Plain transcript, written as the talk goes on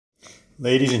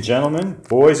Ladies and gentlemen,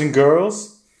 boys and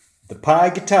girls, the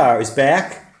PyGuitar is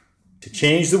back to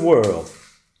change the world.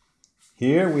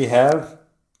 Here we have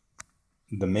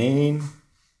the main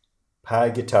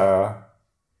PyGuitar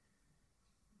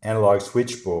analog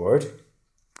switchboard.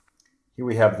 Here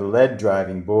we have the LED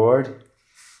driving board.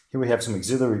 Here we have some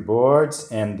auxiliary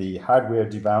boards and the hardware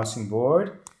debouncing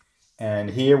board.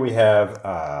 And here we have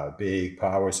a big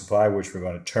power supply which we're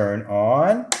going to turn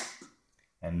on.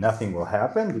 And nothing will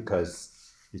happen because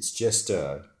it's just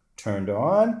turned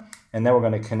on. And then we're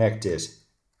going to connect it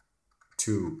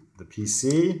to the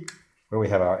PC where we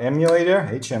have our emulator,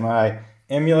 HMI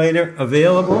emulator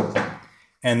available.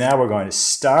 And now we're going to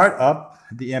start up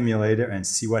the emulator and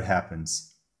see what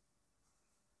happens.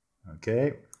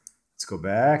 Okay, let's go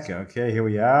back. Okay, here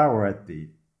we are. We're at the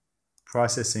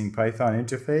Processing Python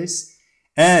interface.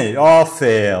 And it all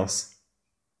fails.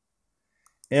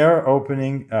 Error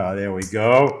opening. Oh, there we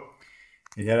go.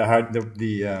 It had a hard.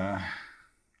 The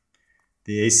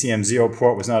ACM0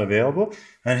 port was not available.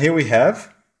 And here we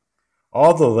have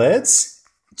all the LEDs,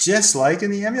 just like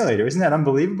in the emulator. Isn't that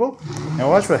unbelievable?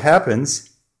 Now watch what happens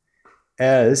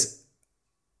as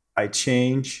I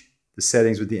change the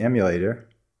settings with the emulator.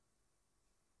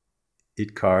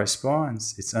 It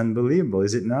corresponds. It's unbelievable,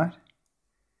 is it not?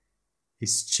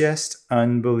 It's just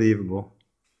unbelievable.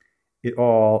 It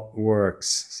all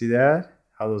works. See that?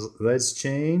 How those LEDs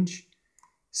change?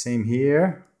 Same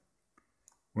here.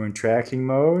 We're in tracking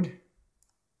mode.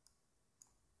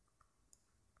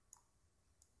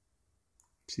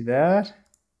 See that?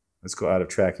 Let's go out of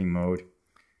tracking mode.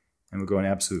 And we'll go in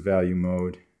absolute value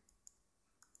mode.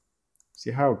 See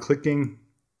how clicking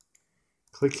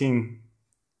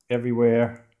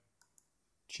everywhere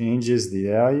changes the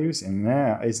values? And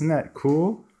now, isn't that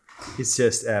cool? It's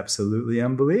just absolutely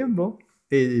unbelievable.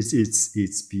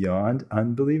 It's beyond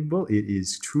unbelievable. It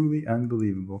is truly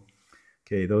unbelievable.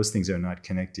 Okay, those things are not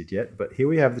connected yet, but here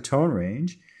we have the tone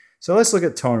range. So let's look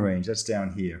at tone range. That's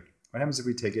down here. What happens if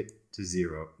we take it to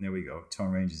 0? There we go.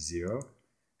 Tone range is 0.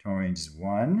 Tone range is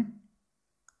 1.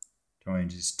 Tone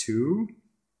range is 2.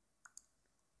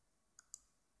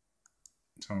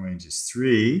 Tone range is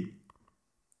 3.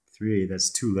 3, that's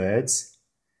 2 LEDs.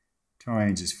 Tone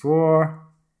range is 4.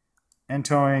 And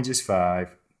tone range is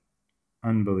 5.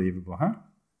 Unbelievable, huh?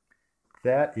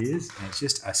 That is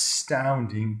just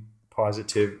astounding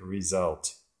positive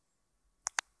result.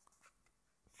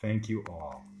 Thank you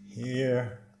all.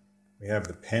 Here we have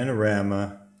the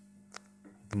panorama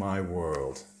of my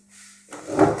world.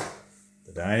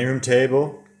 The dining room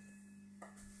table,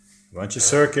 a bunch of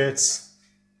circuits,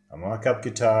 a mock-up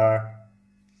guitar,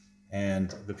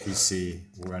 and the PC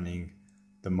running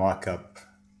the mock-up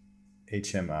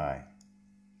HMI.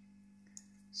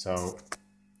 So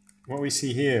what we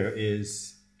see here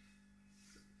is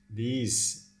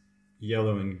these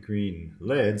yellow and green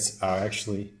LEDs are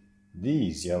actually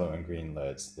these yellow and green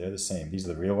LEDs. They're the same. These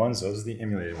are the real ones. Those are the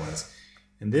emulated ones.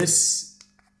 And this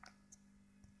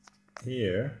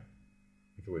here,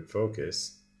 if it would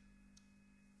focus,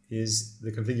 is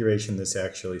the configuration that's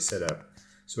actually set up.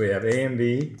 So we have A and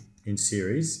B in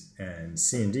series and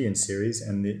C and D in series,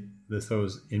 and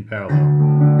those in parallel.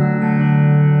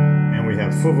 And we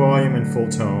have full volume and full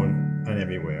tone on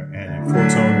everywhere, and full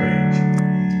tone range.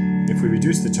 If we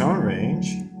reduce the tone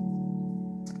range,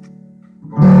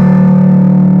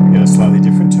 we get a slightly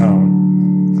different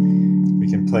tone. We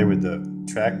can play with the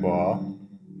trackball,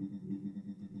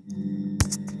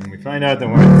 and we find out that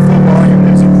when we're at full volume,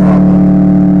 there's a problem.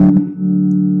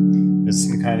 There's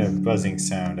some kind of buzzing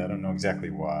sound. I don't know exactly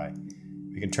why.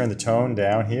 We can turn the tone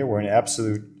down here. We're in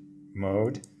absolute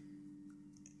mode.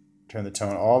 Turn the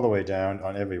tone all the way down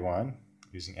on everyone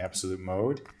using absolute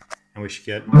mode, and we should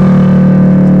get a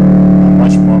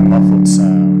much more muffled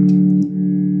sound.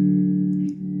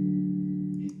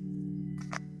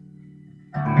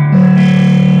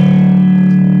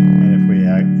 And if we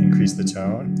increase the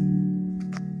tone,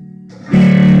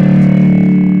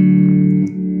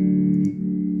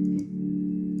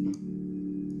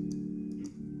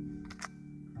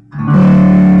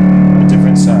 a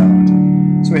different sound.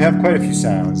 So we have quite a few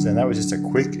sounds, and that was just a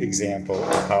quick example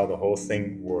of how the whole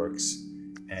thing works.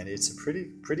 And it's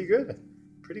pretty good.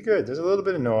 Pretty good. There's a little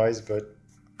bit of noise, but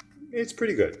it's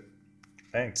pretty good.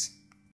 Thanks.